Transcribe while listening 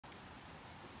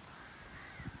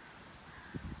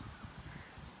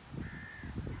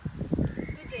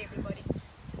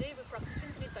Today we practice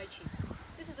Infinite Tai Chi.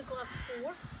 This is a class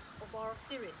 4 of our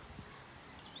series.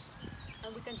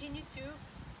 And we continue to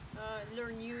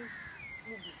learn new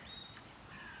movements.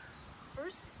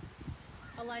 First,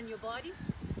 align your body,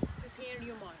 prepare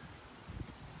your mind.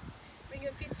 Bring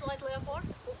your feet slightly apart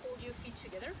or hold your feet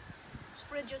together.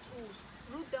 Spread your toes,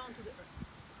 root down to the earth.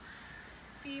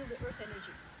 Feel the earth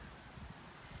energy.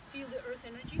 Feel the earth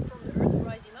energy from the earth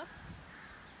rising up.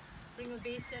 Bring your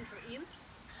base center in,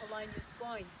 align your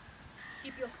spine.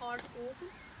 Keep your heart open,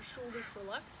 your shoulders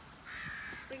relaxed.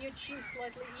 Bring your chin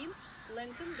slightly in,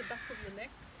 lengthen the back of your neck.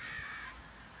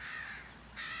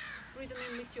 Breathe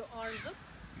in, lift your arms up.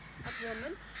 At one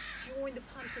moment, join the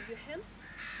palms of your hands.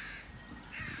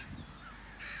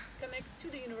 Connect to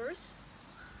the universe.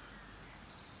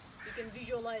 You can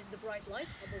visualize the bright light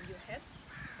above your head.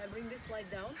 And bring this light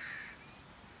down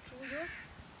through your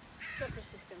chakra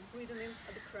system. Breathing in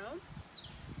at the crown.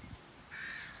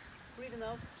 Breathing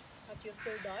out at your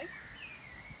third eye.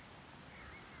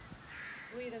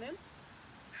 Breathing in.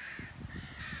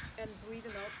 And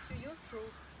breathing out to your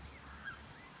throat.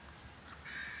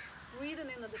 Breathing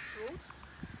in at the throat.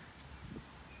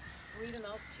 Breathing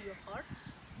out to your heart.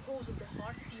 Pose of the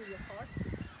heart, feel your heart.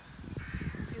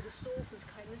 Feel the softness,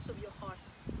 kindness of your heart.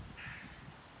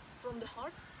 From the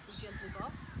heart, we gently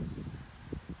bow.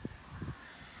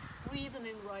 Breathing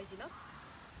in, rising up.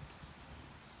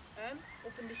 And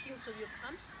open the heels of your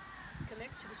palms.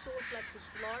 Connect to the solar plexus,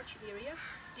 large area,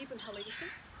 deep inhalation.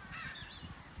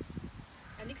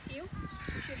 And exhale,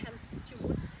 push your hands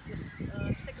towards your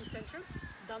second center,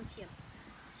 Dantian.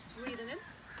 Breathing in,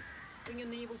 bring your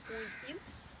navel point in.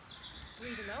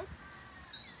 Breathing out,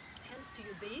 hands to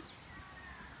your base.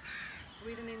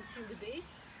 Breathing in, seal the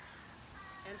base.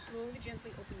 And slowly,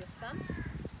 gently open your stance.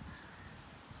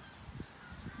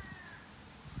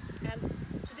 And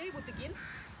today we begin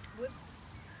with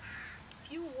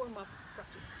few warm-up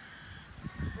practices.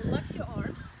 Relax your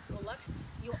arms, relax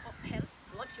your hands,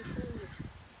 relax your shoulders.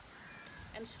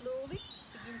 And slowly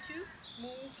begin to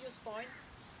move your spine,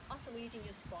 oscillating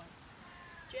your spine.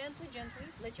 Gently, gently,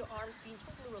 let your arms be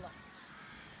totally relaxed.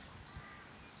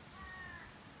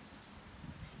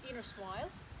 Inner smile.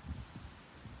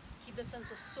 Keep that sense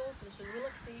of softness and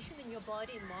relaxation in your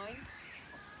body and mind.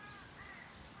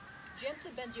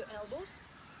 Gently bend your elbows,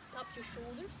 tap your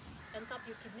shoulders, and tap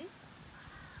your kidneys.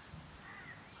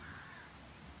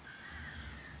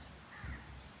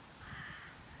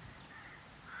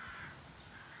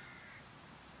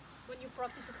 When you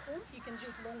practice at home, you can do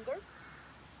it longer.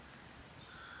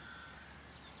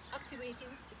 Activating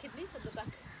the kidneys at the back.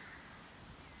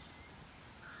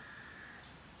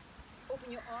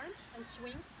 Open your arms and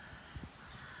swing.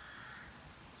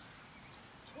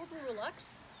 Totally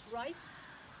relax, rise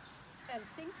and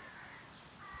sink.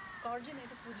 Coordinate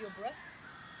it with your breath.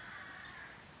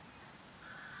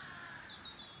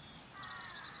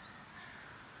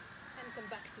 And come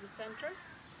back to the center.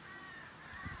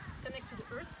 Connect to the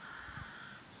earth.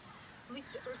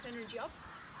 Lift the earth energy up.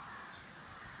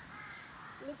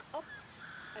 Look up.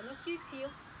 And as you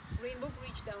exhale, rainbow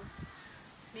reach down.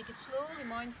 Make it slowly,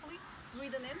 mindfully.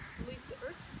 Breathing in, lift the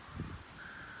earth.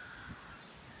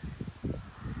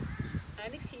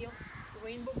 And exhale,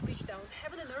 rainbow reach down.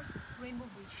 Heaven and earth, rainbow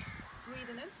bridge.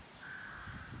 Breathing in.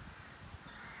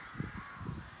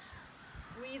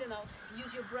 Breathing out.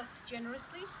 Use your breath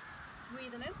generously.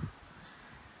 Breathing in.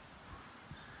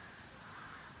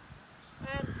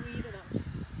 And breathing out.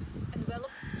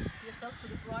 Envelop yourself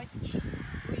with a bright chi.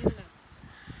 Breathing out.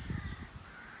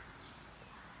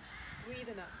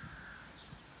 Breathing out.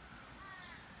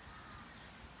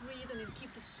 Breathing in.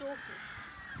 Keep the softness.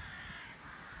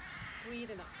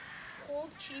 Breathing out. Hold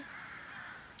chi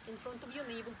in front of your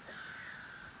navel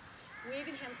point.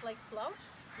 Waving hands like clouds.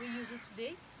 We use it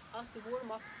today as the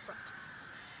warm-up practice.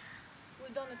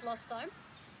 We've done it last time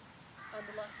on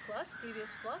the last class,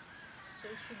 previous class, so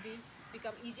it should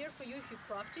become easier for you if you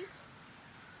practice.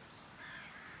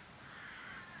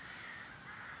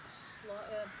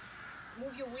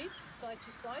 Move your weight side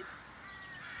to side.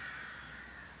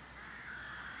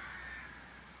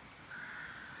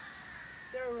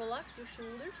 There, relax your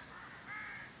shoulders.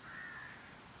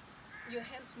 Your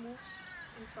hands moves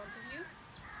in front of you.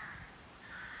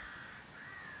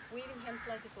 Waving hands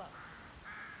like the clouds.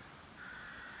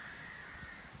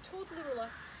 Totally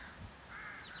relax.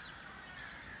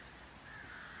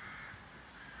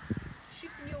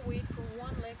 Shifting your weight from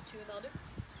one leg to another.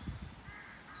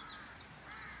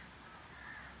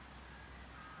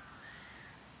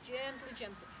 Gently,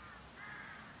 gently.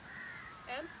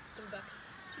 And come back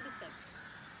to the center.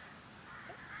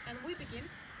 Okay? And we begin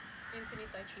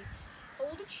Infinite Tai Chi.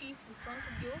 Hold the chi in front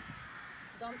of your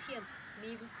dantian,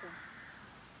 navel point.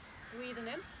 Breathing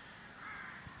in.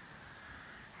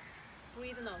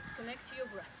 Breathing out. Connect to your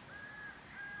breath.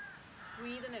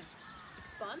 Breathing in.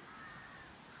 Expand.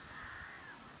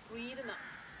 Breathing out.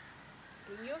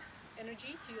 Bring your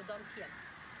energy to your dantian.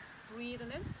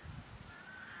 Breathing in.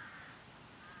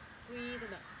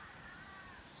 Breathing out.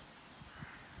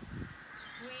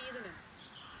 Breathing in.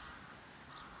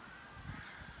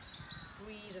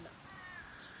 Breathing out.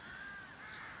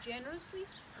 Generously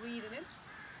breathing in.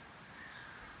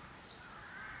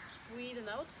 Breathing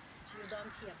out to your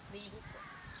dantian, navel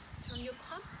point. Turn your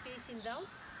palms facing down,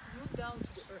 root down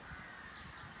to the earth.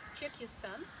 Check your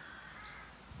stance.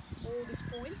 All these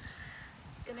points.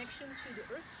 Connection to the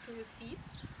earth through your feet.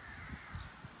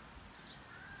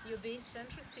 Your base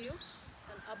center sealed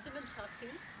and abdomen tucked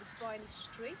in. The spine is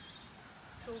straight.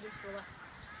 Shoulders relaxed.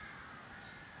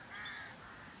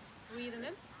 Breathing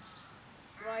in.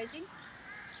 Rising.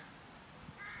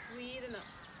 Breathing out.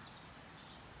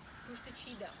 Push the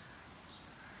chi down.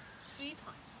 3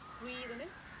 times. Breathing in.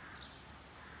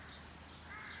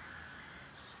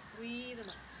 Breathing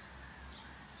out.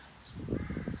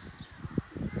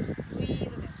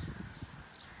 Breathing in.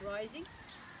 Rising.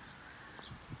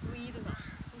 Breathing out.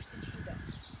 Push the chi down.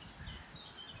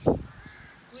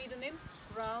 Breathing in.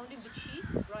 Grounding the chi.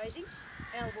 Rising.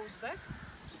 Elbows back.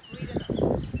 Breathing out.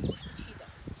 Push the chi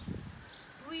down.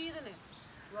 Breathing in.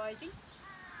 Rising.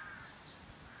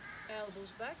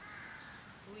 Elbows back.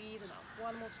 Breathing out.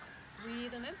 One more time.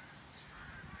 Breathing in.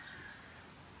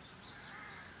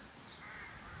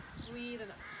 Breathing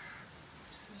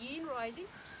out. Yin rising.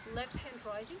 Left hand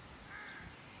rising.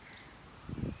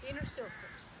 Inner circle.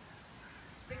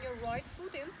 Bring your right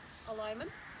foot in.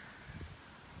 Alignment.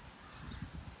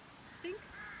 Sink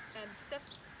and step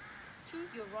to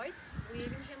your right.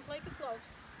 Waving hand like a cloud.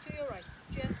 To your right.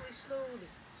 Gently, slowly.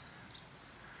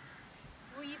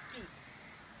 Breathe deep.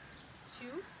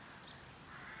 2.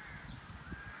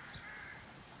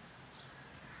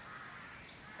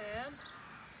 And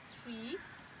 3.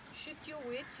 Shift your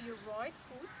weight to your right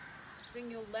foot. Bring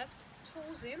your left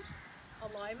toes in.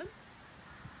 Alignment.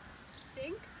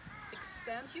 Sink.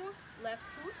 Extend your left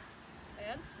foot.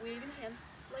 And waving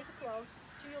hands like a cloud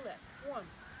to your left. 1.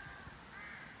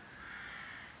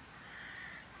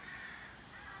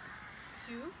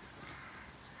 2.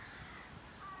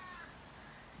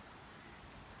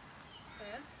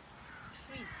 And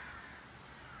 3.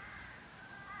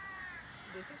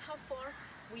 This is how far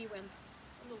we went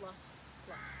in the last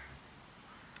class.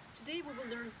 Today we will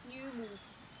learn new move.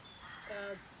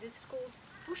 This is called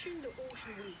pushing the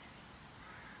ocean waves.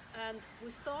 And we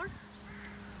start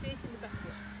facing the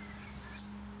backwards.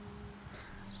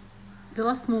 The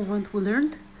last movement we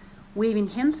learned, waving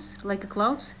hands like a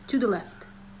cloud to the left.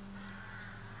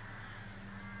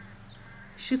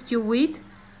 Shift your weight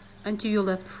onto your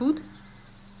left foot.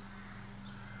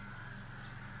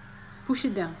 Push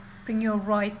it down. Bring your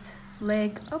right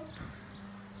leg up.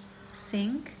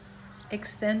 Sink.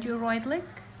 Extend your right leg.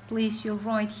 Place your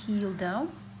right heel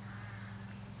down.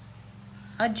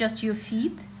 Adjust your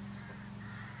feet.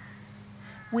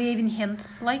 Waving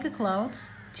hands like a cloud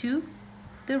to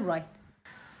the right.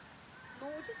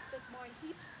 Notice that my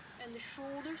hips and the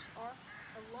shoulders are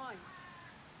aligned.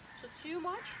 So too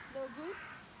much, no good.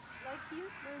 Like here,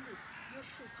 no good. You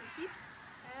should the hips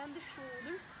and the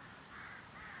shoulders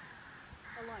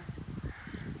aligned.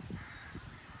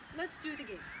 Let's do it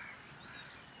again.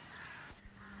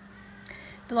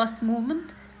 The last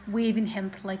movement, waving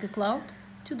hand like a cloud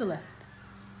to the left.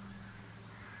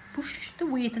 Push the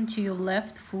weight into your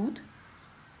left foot.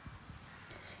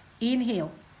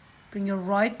 Inhale. Bring your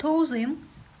right toes in.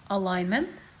 Alignment.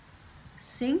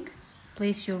 Sink.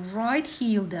 Place your right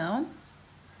heel down.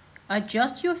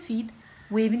 Adjust your feet,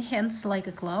 waving hands like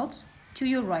a cloud to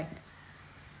your right.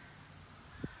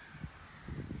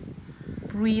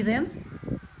 Breathe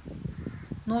in.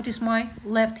 Notice my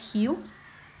left heel.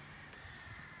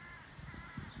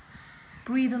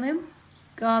 Breathing in.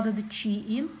 Gather the chi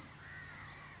in.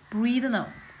 Breathing out.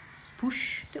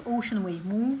 Push the ocean wave.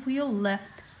 Move your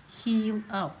left heel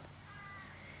out.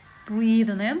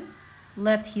 Breathing in.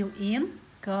 Left heel in.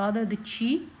 Gather the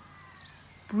chi.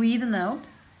 Breathing out.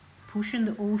 Pushing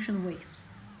the ocean wave.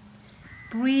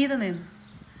 Breathing in.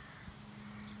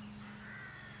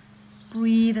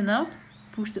 Breathing out.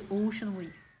 Push the ocean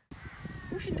wave.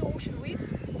 Pushing the ocean waves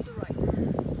to the right.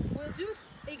 We'll do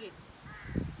it again.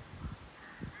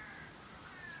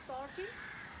 Starting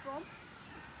from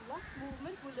last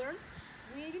movement, we learn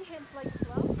waving hands like a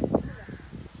cloud to the left.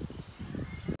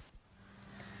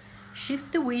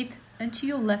 Shift the weight onto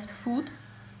your left foot.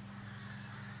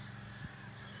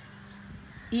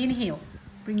 Inhale.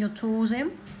 Bring your toes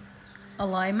in.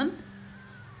 alignment.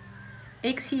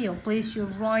 Exhale, place your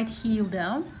right heel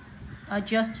down,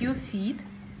 adjust your feet,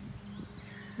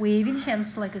 waving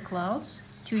hands like a clouds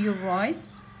to your right.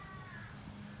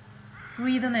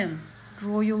 Breathing in,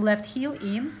 draw your left heel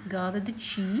in, gather the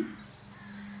chi.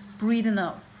 Breathing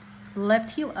out, left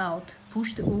heel out,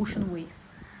 push the ocean wave.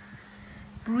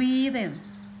 Breathe in,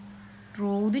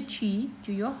 draw the chi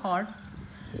to your heart.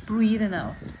 Breathing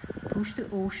out, push the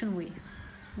ocean wave.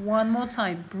 One more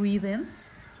time, breathe in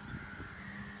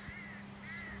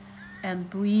and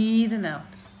breathing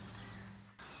out.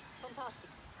 Fantastic.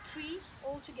 3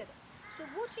 all together. So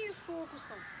what do you focus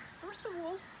on? First of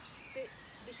all,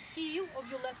 the heel of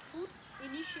your left foot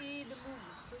initiate the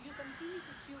movement. So you continue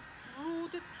to still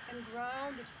root it and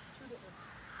ground it to the earth.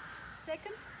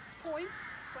 Second point,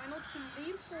 try not to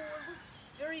lean forward.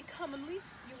 Very commonly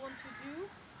you want to do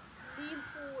lean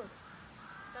forward.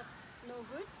 That's no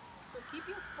good. So keep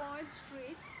your spine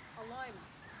straight, alignment.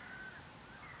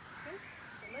 Okay?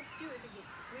 So let's do it again.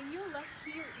 Bring your left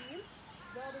heel in,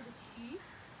 gather the chi.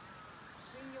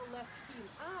 Bring your left heel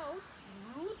out,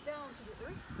 root down to the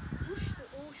earth, push the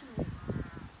ocean wave.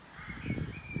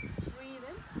 Breathe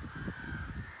in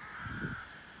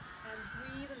and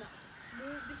breathe out.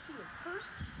 Move the heel.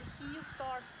 First, the heel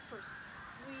start first.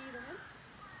 Breathe in.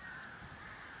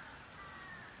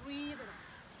 Breathe out.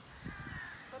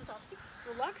 Fantastic.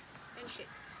 Relax and shake.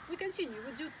 We continue.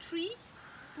 We do 3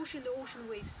 pushing the ocean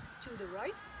waves to the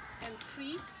right and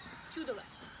 3 to the left.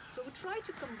 So we try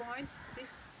to combine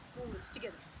these movements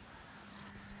together.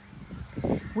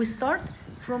 We start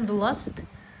from the last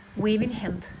waving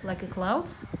hand like a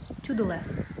clouds to the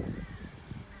left.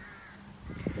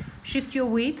 Shift your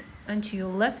weight onto your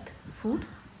left foot.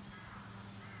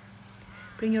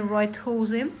 Bring your right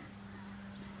toes in.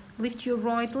 Lift your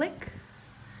right leg.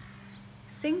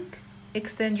 Sink.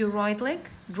 Extend your right leg.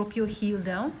 Drop your heel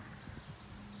down.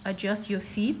 Adjust your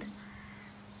feet.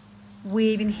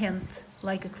 Waving hand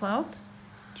like a cloud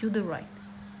to the right.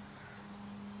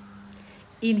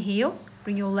 Inhale.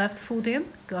 Bring your left foot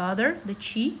in. Gather the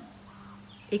chi.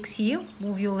 Exhale.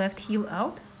 Move your left heel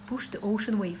out. Push the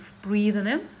ocean wave. Breathing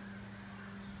in.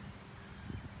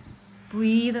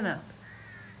 Breathing out.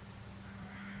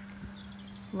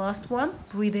 Last one.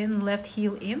 Breathe in, left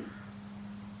heel in.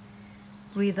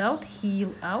 Breathe out,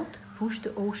 heel out. Push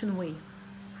the ocean wave.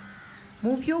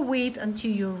 Move your weight onto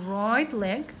your right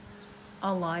leg.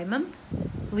 Alignment.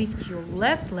 Lift your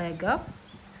left leg up.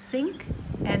 Sink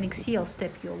and exhale.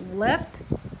 Step your left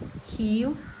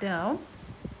heel down.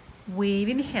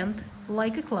 Waving hand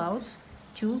like a clouds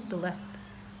to the left.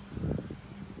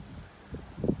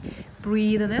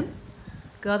 Breathing in.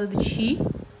 Gather the chi.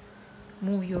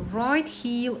 Move your right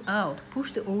heel out.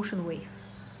 Push the ocean wave.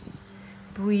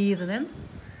 Breathing in.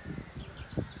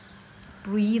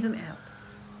 Breathing out.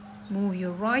 Move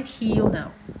your right heel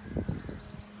now.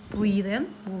 Breathe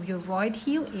in. Move your right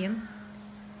heel in.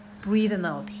 Breathing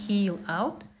out. Heel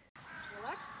out.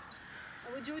 Relax.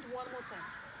 And we do it one more time.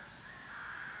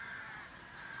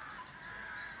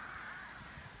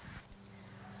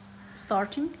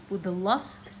 Starting with the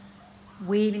last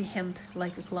waving hand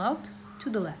like a cloud to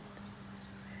the left.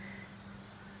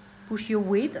 Push your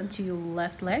weight onto your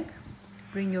left leg.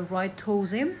 Bring your right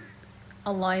toes in.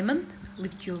 Alignment.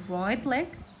 Lift your right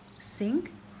leg.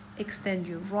 Sink. Extend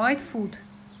your right foot.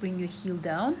 Bring your heel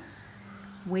down.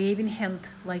 Waving hand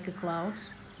like a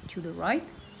clouds to the right.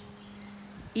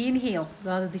 Inhale.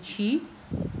 Gather the chi.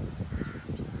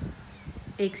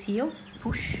 Exhale.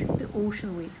 Push the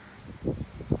ocean wave.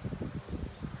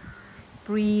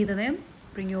 Breathing in.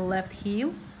 Bring your left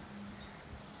heel.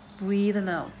 Breathing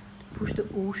out. Push the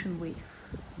ocean wave.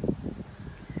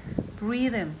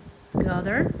 Breathe in.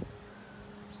 Gather.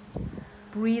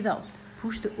 Breathe out.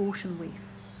 Push the ocean wave.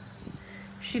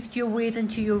 Shift your weight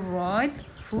into your right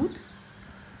foot.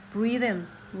 Breathe in.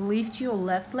 Lift your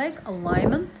left leg.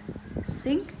 Alignment.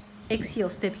 Sink. Exhale.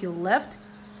 Step your left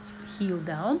heel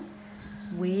down.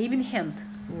 Waving hand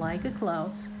like a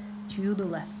clouds to the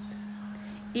left.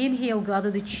 Inhale.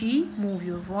 Gather the chi. Move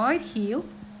your right heel.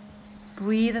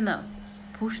 Breathing out.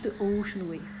 Push the ocean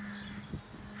wave.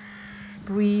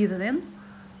 Breathe in.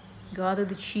 Gather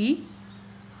the chi.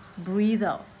 Breathe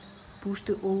out. Push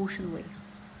the ocean wave.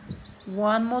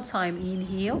 One more time.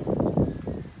 Inhale.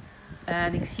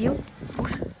 And exhale.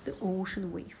 Push the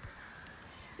ocean wave.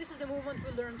 This is the movement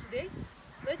we learned today.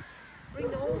 Let's bring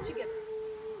them all together.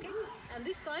 Okay? And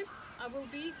this time I will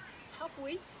be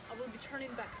halfway. I will be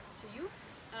turning back to you.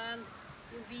 And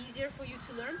it will be easier for you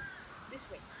to learn this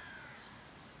way.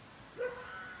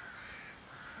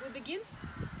 We begin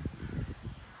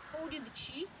holding the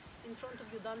chi in front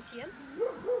of your dantian.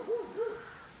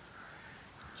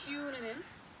 tuning in.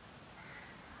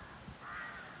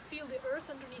 Feel the earth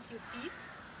underneath your feet,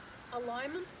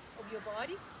 alignment of your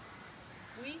body.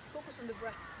 We focus on the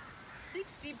breath.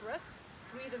 6 deep breaths,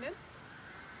 breathing in,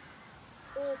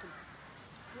 open,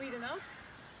 breathing out,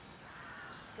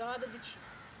 gather the chi.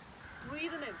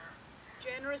 Breathing in,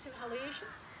 generous inhalation,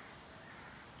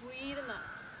 breathing out.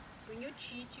 Bring your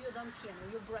chi to your dantian,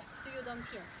 or your breath to your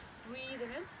dantian.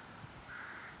 Breathing in,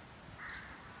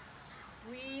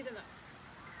 breathing out.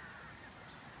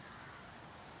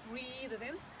 Breathing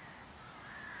in,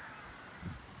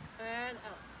 and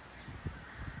out.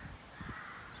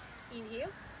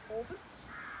 Inhale, open.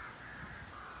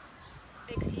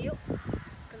 Exhale,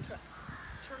 contract.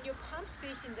 Turn your palms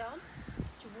facing down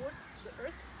towards the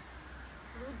earth.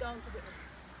 Root down to the earth.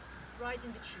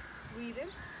 Rising the chi. Breathe in.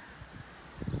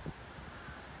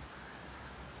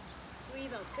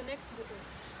 Breathe out. Connect to the earth.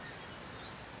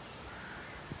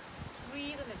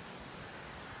 Breathe in.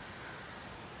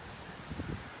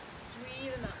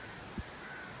 Breathe out.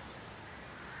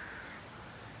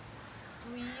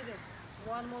 Breathe in.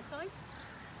 One more time.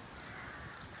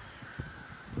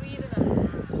 Breathe out.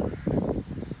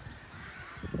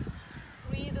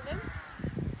 Breathe in.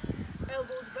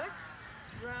 Elbows back.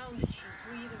 Ground the chi.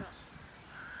 Breathe out.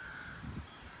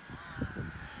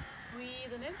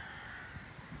 Breathe in.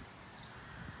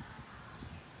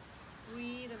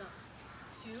 Breathe out.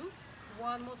 2.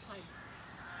 One more time.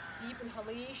 Deep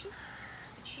inhalation.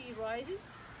 The chi rising.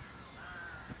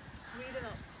 Breathe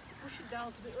out. Push it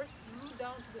down to the earth. Root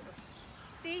down to the earth.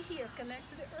 Stay here. Connect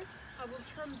to the earth. I will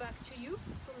turn back to you.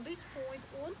 From this point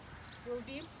on, we'll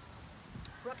be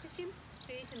practicing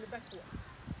facing the backwards.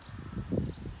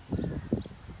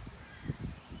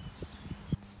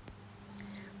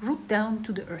 Root down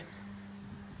to the earth.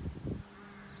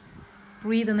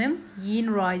 Breathing in,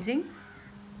 Yin Rising,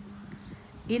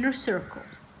 inner circle.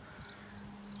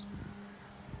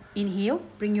 Inhale,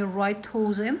 bring your right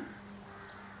toes in,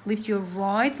 lift your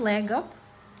right leg up,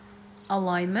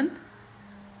 alignment.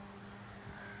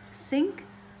 Sink,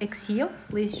 exhale,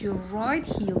 place your right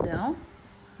heel down,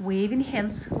 waving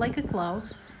hands like a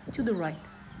clouds to the right.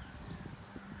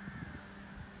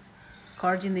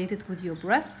 Coordinate it with your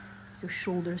breath, your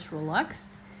shoulders relaxed,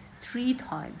 3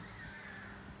 times.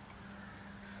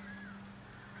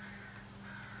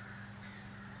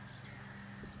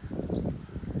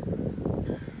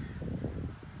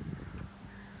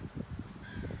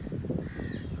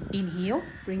 Inhale,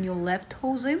 bring your left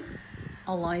toes in,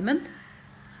 alignment.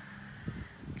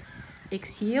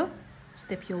 Exhale,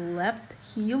 step your left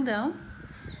heel down,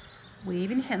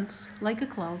 waving hands like a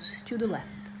clouds to the left.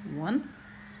 1.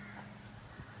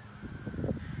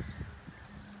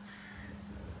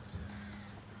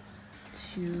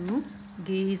 2.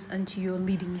 Gaze into your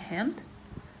leading hand.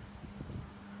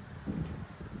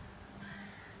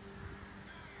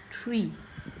 3.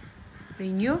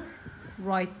 Bring your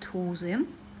right toes in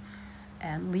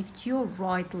and lift your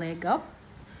right leg up,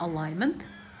 alignment.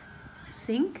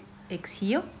 Sink,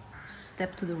 exhale,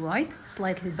 step to the right,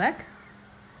 slightly back.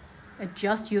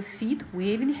 Adjust your feet,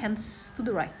 waving hands to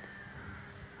the right.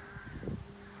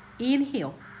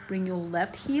 Inhale, bring your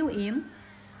left heel in,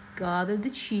 gather the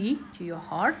chi to your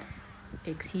heart.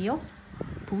 Exhale,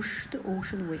 push the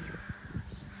ocean wave.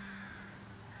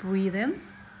 Breathe in,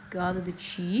 gather the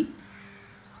chi.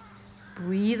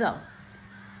 Breathe out,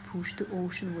 push the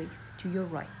ocean wave to your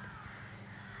right.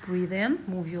 Breathe in,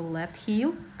 move your left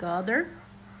heel, gather.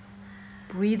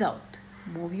 Breathe out,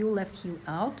 move your left heel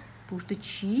out, push the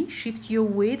chi, shift your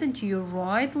weight into your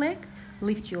right leg,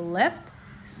 lift your left,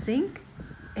 sink,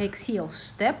 exhale,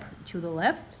 step to the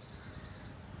left,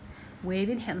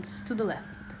 waving hands to the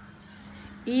left.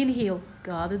 Inhale,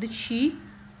 gather the chi,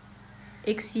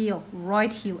 exhale,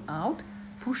 right heel out,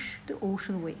 push the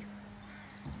ocean wave.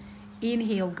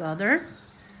 Inhale, gather,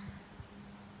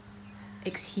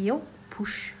 exhale,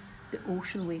 push the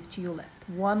ocean wave to your left.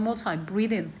 One more time,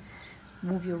 breathe in,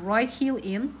 move your right heel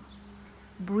in,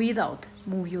 breathe out,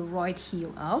 move your right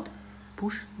heel out,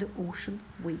 push the ocean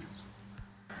wave.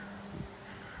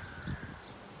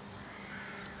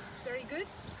 Very good.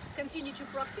 Continue to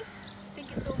practice. Thank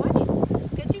you so much.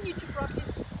 Continue to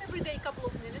practice every day, a couple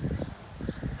of minutes,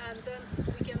 and then